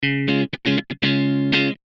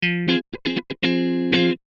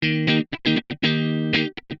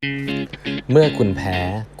เมื่อคุณแพ้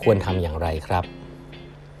ควรทำอย่างไรครับ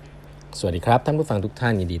สวัสดีครับท่านผู้ฟังทุกท่า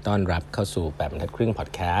นยินดีต้อนรับเข้าสู่แบบนัดครึ่งพอด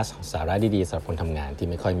แคสต์สาระดีๆสำหรับคนทำงานที่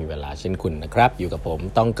ไม่ค่อยมีเวลาเช่นคุณนะครับอยู่กับผม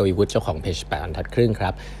ต้องกวีวุฒิเจ้าของเพจแบบนัดครึ่งครั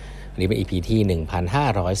บวันนี้เป็น EP ที่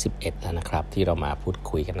1511แล้วนะครับที่เรามาพูด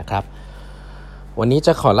คุยกันนะครับวันนี้จ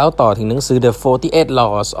ะขอเล่าต่อถึงหนังสือ The 48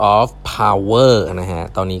 Laws of Power นะฮะ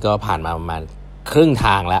ตอนนี้ก็ผ่านมาประมาณครึ่งท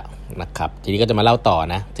างแล้วนะครับทีนี้ก็จะมาเล่าต่อ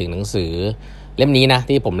นะถึงหนังสือเล่มนี้นะ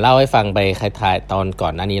ที่ผมเล่าให้ฟังไปคล้ายๆตอนก่อ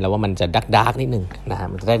นหน้านี้แล้วว่ามันจะดาร์กนิดนึงนะฮะ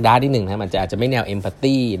มันจะดาร์กนิดนึงนะมันจะอาจจะไม่แนว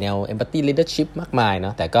empathy leadership มากมายเนา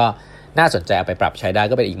ะแต่ก็น่าสนใจเอาไปปรับใช้ได้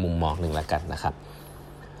ก็เป็นอีกมุมมองนึงละกันนะครับ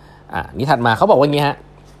นี่ถัดมาเขาบอกว่าอย่างนี้ฮะ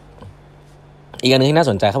อีกอันนึงที่น่า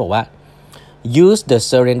สนใจเขาบอกว่า use the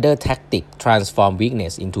surrender tactic transform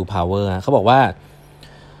weakness into power เขาบอกว่า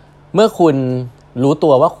เมื่อคุณรู้ตั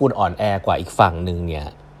วว่าคุณอ่อนแอกว่าอีกฝั่งนึงเนี่ย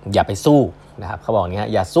อย่าไปสู้นะครับเขาบอกอย่างนี้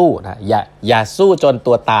อย่าสู้นะอย่าสู้จน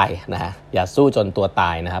ตัวตายนะฮะอย่าสู้จนตัวต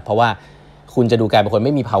ายนะครับเพราะว่าคุณจะดูกลายเป็นคนไ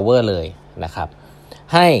ม่มี power เลยนะครับ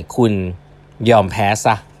ให้คุณยอมแพ้ซ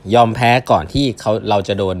ะยอมแพ้ก่อนที่เราจ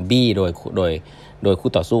ะโดนบี้โดยคู่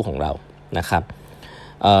ต่อสู้ของเรานะครับ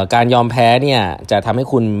การยอมแพ้เนี่ยจะทำให้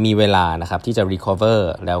คุณมีเวลานะครับที่จะ recover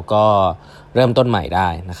แล้วก็เริ่มต้นใหม่ได้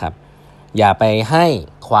นะครับอย่าไปให้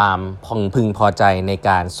ความพึงพอใจในก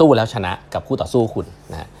ารสู้แล้วชนะกับคู่ต่อสู้คุณ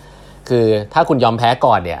นะคือถ้าคุณยอมแพ้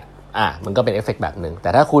ก่อนเนี่ยมันก็เป็นเอฟเฟกต์แบบนึงแต่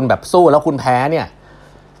ถ้าคุณแบบสู้แล้วคุณแพ้เนี่ย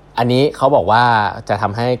อันนี้เขาบอกว่าจะท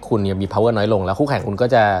ำให้คุณมี power น้อยลงแล้วคู่แข่งคุณก็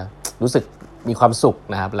จะรู้สึกมีความสุข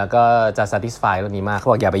นะครับแล้วก็จะ satisfy เรื่องนี้มากเขา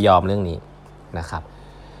บอกอย่าไปยอมเรื่องนี้นะครับ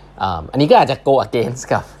อันนี้ก็อาจจะ go against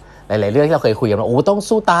กับหลายๆเรื่องที่เราเคยคุยกันว่าต้อง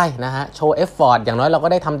สู้ตายนะฮะโชว์ effort อย่างน้อยเราก็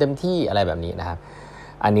ได้ทำเต็มที่อะไรแบบนี้นะครับ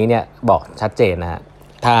อันนี้เนี่ยบอกชัดเจนนะฮะ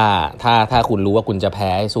ถ้าคุณรู้ว่าคุณจะแ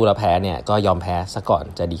พ้สู้แล้วแพ้เนี่ยก็ยอมแพ้ซะก่อน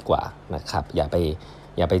จะดีกว่านะครับอย่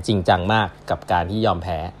าไปจริงจังมากกับการที่ยอมแ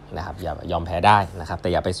พ้นะครับอย่ายอมแพ้ได้นะครับแต่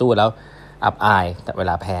อย่าไปสู้แล้วอับอายแต่เว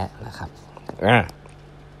ลาแพ้นะครับ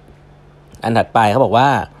อันถัดไปเขาบอกว่า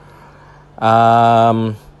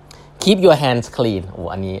keep your hands clean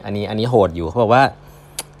อันนี้โหดอยู่เขาบอกว่า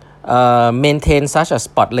maintain such a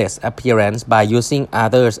spotless appearance by using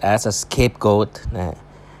others as a scapegoat นะ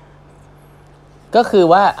ก็คือ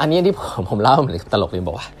ว่าอันนี้ที่ผมเล่าเหมือนตลกเลย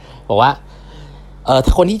บอกว่า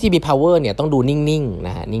คนที่มี power เนี่ยต้องดูนิ่งๆน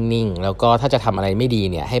ะฮะนิ่งๆแล้วก็ถ้าจะทำอะไรไม่ดี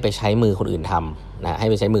เนี่ยให้ไปใช้มือคนอื่นทำนะให้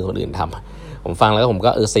ไปใช้มือคนอื่นทำผมฟังแล้วผมก็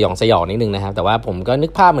สยองนิดนึงนะครับแต่ว่าผมก็นึ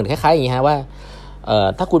กภาพเหมือนคล้ายๆอย่างนี้ฮะว่า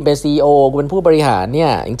ถ้าคุณเป็น CEO คุณเป็นผู้บริหารเนี่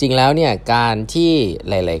ยจริงๆแล้วเนี่ยการที่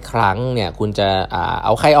หลายๆครั้งเนี่ยคุณจะเอ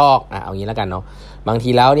าใครออกเอางี้แล้วกันเนาะบางที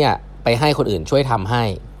แล้วเนี่ยไปให้คนอื่นช่วยทำให้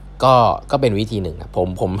ก็เป็นวิธีหนึ่งนะ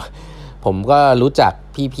ผมก็รู้จัก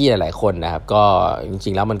พี่ๆหลายๆคนนะครับก็จ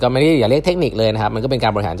ริงๆแล้วมันก็ไม่ได้อย่าเรียกเทคนิคเลยนะครับมันก็เป็นกา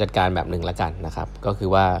รบริหารจัดการแบบหนึ่งละกันนะครับก็คือ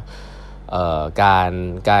ว่าก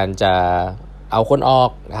ารจะเอาคนออ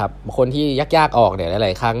กนะครับคนที่ยากๆออกเนี่ยหล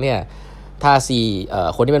ายๆครั้งเนี่ยถ้า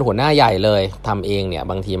คนที่เป็นหัวหน้าใหญ่เลยทำเองเนี่ย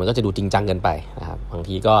บางทีมันก็จะดูจริงจังเกินไปนะครับบาง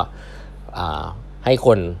ทีก็ให้ค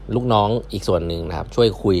นลูกน้องอีกส่วนหนึ่งนะครับช่วย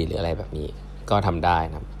คุยหรืออะไรแบบนี้ก็ทำได้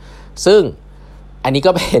นะครับซึ่งอันนี้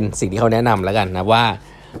ก็เป็นสิ่งที่เขาแนะนำแล้วกันนะว่า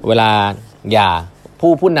เวลาอย่า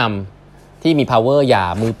ผู้นำที่มี power อย่า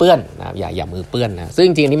มือเปื้อนนะอย่ามือเปื้อนนะซึ่งจ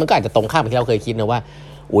ริงๆนี้มันก็อาจจะตรงข้ามกับที่เราเคยคิดนะว่า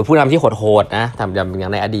ผู้นำที่โหดๆนะทำอย่า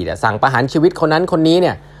งในอดีตสั่งประหารชีวิตคนนั้นคนนี้เ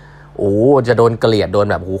นี่ยจะโดนเกลียดโดน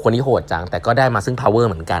แบบคนนี้โหดจังแต่ก็ได้มาซึ่ง power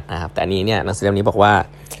เหมือนกันนะครับแต่อันนี้เนี่ยหนังสือเล่มนี้บอกว่า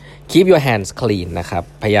keep your hands clean นะครับ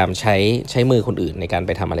พยายามใช้มือคนอื่นในการไ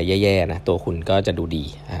ปทำอะไรแย่ๆนะตัวคุณก็จะดูดี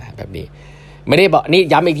แบบนี้ไม่ได้บอกนี่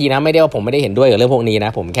ย้ำอีกทีนะไม่ได้ว่าผมไม่ได้เห็นด้วยกับเรื่องพวกนี้น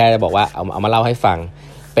ะผมแค่จะบอกว่าเอามาเล่าให้ฟัง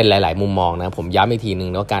เป็นหลายๆมุมมองนะผมย้ำอีกทีนึง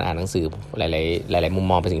ว่าการอ่านหนังสือหลายมุม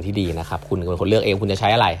มองเป็นสิ่งที่ดีนะครับคุณเป็นคนเลือกเองคุณจะใช้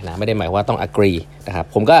อะไรนะไม่ได้หมายว่าต้อง agree นะครับ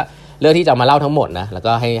ผมก็เลือกที่จะมาเล่าทั้งหมดนะแล้ว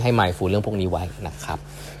ก็ให้ mindful เรื่องพวกนี้ไว้นะครับ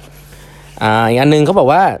อีกอันนึงเขาบอก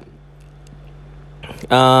ว่า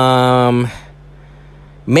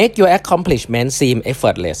make your accomplishment seem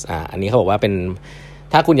effortless อันนี้เขาบอกว่าเป็น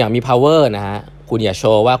ถ้าคุณอยากมี power นะฮะคุณอย่าโช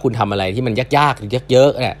ว์ว่าคุณทำอะไรที่มันยากๆหรือเยอ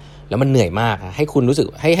ะๆเนี่ยแล้วมันเหนื่อยมากให้คุณรู้สึก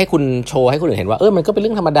ให้คุณโชว์ให้คนอื่นเห็นว่ามันก็เป็นเ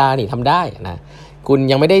รื่องธรรมดานี่ทำได้นะคุณ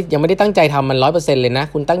ยังไม่ได้ตั้งใจทำมัน 100% เลยนะ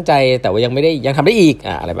คุณตั้งใจแต่ว่ายังทำได้อีก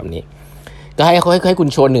อะไรแบบนี้ก็ให้คุณ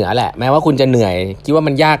โชว์เหนือแหละแม้ว่าคุณจะเหนื่อยคิดว่า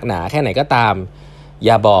มันยากหนาแค่ไหนก็ตามอ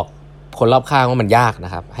ย่าบอกคนรอบข้างว่ามันยากน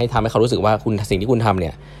ะครับให้ทำให้เขารู้สึกว่าสิ่งที่คุณทำเ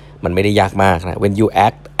นี่ยมันไม่ได้ยากมากนะ when you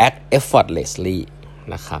act effortlessly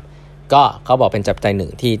นะครับก็เขาบอกเป็นจับใจหนึ่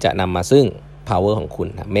งที่จะนำมาซึ่ง power ของคุณ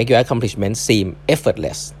นะ make your accomplishment seem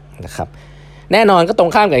effortless นะครับแน่นอนก็ตรง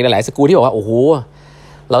ข้ามกับหลายๆสกูลที่บอกว่า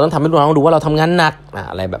เราต้องทำให้ลูกน้องดูว่าเราทำงานหนัก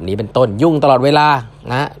อะไรแบบนี้เป็นต้นยุ่งตลอดเวลา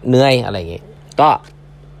นะเหนื่อยอะไรอย่างงี้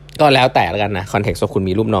ก็แล้วแต่ละกันนะคอนเทกซ์ว่าคุณ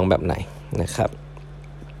มีลูกน้องแบบไหนนะครับ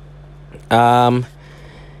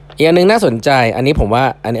อีกอันนึงน่าสนใจอันนี้ผมว่า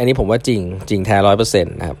อันนี้ผมว่าจริงแท้ 100% น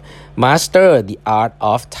ะครับ Master the art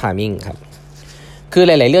of timing ครับคือห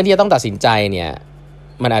ลายๆเรื่องที่จะต้องตัดสินใจเนี่ย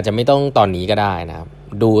มันอาจจะไม่ต้องตอนนี้ก็ได้นะครับ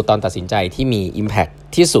ดูตอนตัดสินใจที่มี impact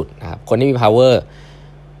ที่สุดนะครับคนที่มี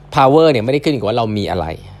power เนี่ยไม่ได้ขึ้นอยู่กับว่าเรามีอะไร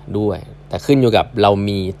ด้วยแต่ขึ้นอยู่กับเรา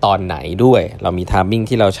มีตอนไหนด้วยเรามี timing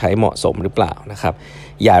ที่เราใช้เหมาะสมหรือเปล่านะครับ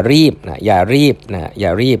อย่ารีบ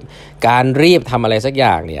การรีบทำอะไรสักอ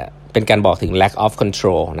ย่างเนี่ยเป็นการบอกถึง lack of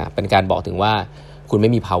control นะเป็นการบอกถึงว่าคุณไม่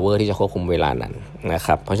มี power ที่จะควบคุมเวลานั้นนะค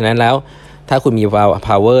รับเพราะฉะนั้นแล้วถ้าคุณมี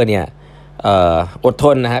power เนี่ยอดท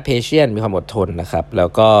นนะฮะ patient มีความอดทนนะครับแล้ว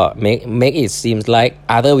ก็ make it seems like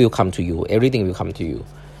other will come to you everything will come to you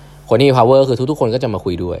คนที่มี power คือทุกๆคนก็จะมา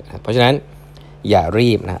คุยด้วยเพราะฉะนั้นอย่ารี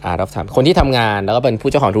บนะ art of time คนที่ทำงานแล้วก็เป็นผู้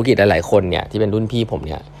เจ้าของธุรกิจหลายๆคนเนี่ยที่เป็นรุ่นพี่ผมเ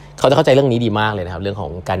นี่ยเขาจะเข้าใจเรื่องนี้ดีมากเลยนะครับเรื่องขอ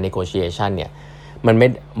งการ negotiation เนี่ยมันไม่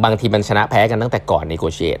บางทีมันชนะแพ้กันตั้งแต่ก่อน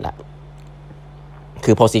negotiate ละ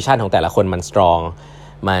คือ position ของแต่ละคนมัน strong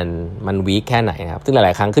มัน weak แค่ไหนนะครับซึ่งหล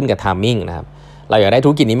ายๆครั้งขึ้นกับ timing นะครับเราอยากได้ธุ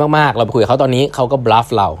รกิจนี้มากๆเราไปคุยกับเขาตอนนี้เขาก็ bluff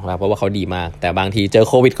เรานะเพราะว่าเขาดีมากแต่บางทีเจอ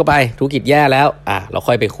โควิดเข้าไปธุรกิจแย่แล้วเรา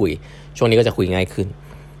ค่อยไปคุยช่วงนี้ก็จะคุยง่ายขึ้น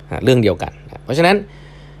เรื่องเดียวกันเพราะฉะนั้น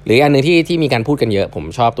หรืออันนึงที่มีการพูดกันเยอะผม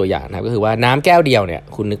ชอบตัวอย่างนะครับก็คือว่าน้ำแก้วเดียวเนี่ย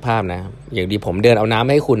คุณนึกภาพนะอย่างดีผมเดินเอาน้ำ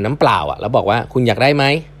ให้คุณน้ำเปล่าแล้วบอกว่าคุณอยากได้ไหม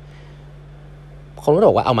คนก็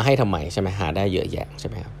บอกว่าเอามาให้ทำไมใช่ไหมหาได้เยอะแยะใช่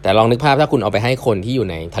ไหมครับแต่ลองนึกภาพถ้าคุณเอาไปให้คนที่อยู่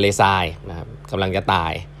ในทะเลทรายนะครับกำลังจะตา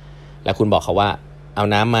ยแล้วคุณบอกเขาว่าเอา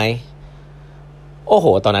น้ำไหมโอ้โห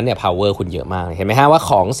ตอนนั้นเนี่ย power คุณเยอะมากเห็นไหมฮะว่า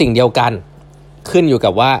ของสิ่งเดียวกันขึ้นอยู่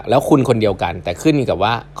กับว่าแล้วคุณคนเดียวกันแต่ขึ้นอยู่กับว่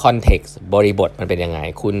า context บริบทมันเป็นยังไง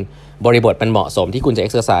คุณบริบทมันเหมาะสมที่คุณจะ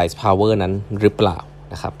exercise power นั้นหรือเปล่า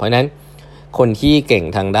นะครับเพราะฉะนั้นคนที่เก่ง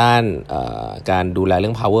ทางด้านการดูแลเรื่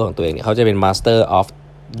อง power ของตัวเองเนี่ยเขาจะเป็น master of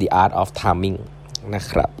the art of timing นะ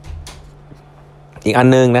ครับอีกอัน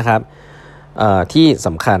นึงนะครับที่ส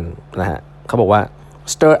ำคัญนะฮะเขาบอกว่า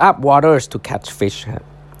stir up waters to catch fish ครับ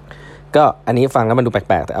ก็อันนี้ฟังแล้วมันดูแป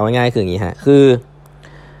ลกๆแต่เอาง่ายๆคืออย่างนี้ฮะคือ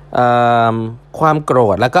ความโกร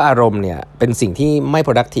ธแล้วก็อารมณ์เนี่ยเป็นสิ่งที่ไม่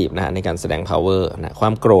productive นะฮะในการแสดง power นะควา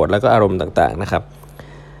มโกรธแล้วก็อารมณ์ต่างๆนะครับ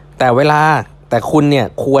แต่คุณเนี่ย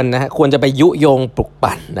ควรจะไปยุยงปลุก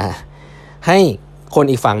ปั่นนะให้คน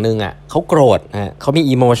อีกฝั่งนึงเขาโกรธนะเขามี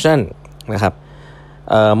emotion นะครับ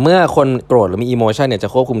เมื่อคนโกรธหรือมี emotion เนี่ยจะ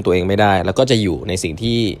ควบคุมตัวเองไม่ได้แล้วก็จะอยู่ในสิ่ง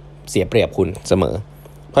ที่เสียเปรียบคุณเสมอ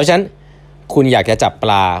เพราะฉะนั้นคุณอยากจะจับป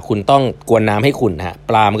ลาคุณต้องกวนน้ำให้คุณนะฮะ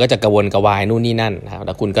ปลามันก็จะกระวนกระวายนู่นนี่นั่นนะครับแ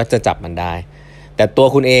ล้วคุณก็จะจับมันได้แต่ตัว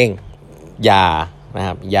คุณเองอ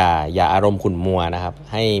ย่าอารมณ์ขุ่นมัวนะครับ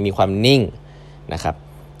ให้มีความนิ่งนะครับ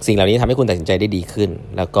สิ่งเหล่านี้ทำให้คุณตัดสินใจได้ดีขึ้น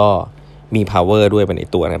แล้วก็มี power ด้วยใน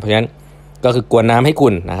ตัวนะเพราะฉะนั้นก็คือกวนน้ำให้คุ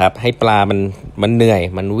ณนะครับให้ปลามันเหนื่อย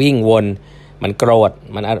มันวิ่งวนมันโกรธ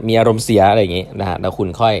มันมีอารมณ์เสียอะไรอย่างงี้นะฮะแล้วคุณ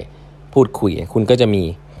ค่อยพูดคุยคุณก็จะมี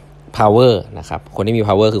power นะครับคนที่มี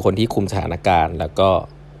power คือคนที่คุมสถานการณ์แล้วก็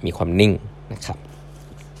มีความนิ่งนะครับ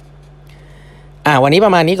วันนี้ปร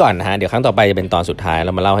ะมาณนี้ก่อนนะฮะเดี๋ยวครั้งต่อไปจะเป็นตอนสุดท้ายเร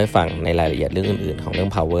ามาเล่าให้ฟังในรายละเอียดเรื่องอื่นๆของเรื่อง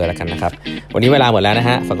power แล้วกันนะครับวันนี้เวลาหมดแล้วนะ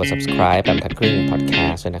ฮะฝากกด subscribe แบบทัดครึ่ง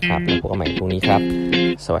podcast ด้วยนะครับแล้วพบกันใหม่พรุ่งนี้ครับ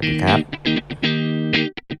สวัสดีครับ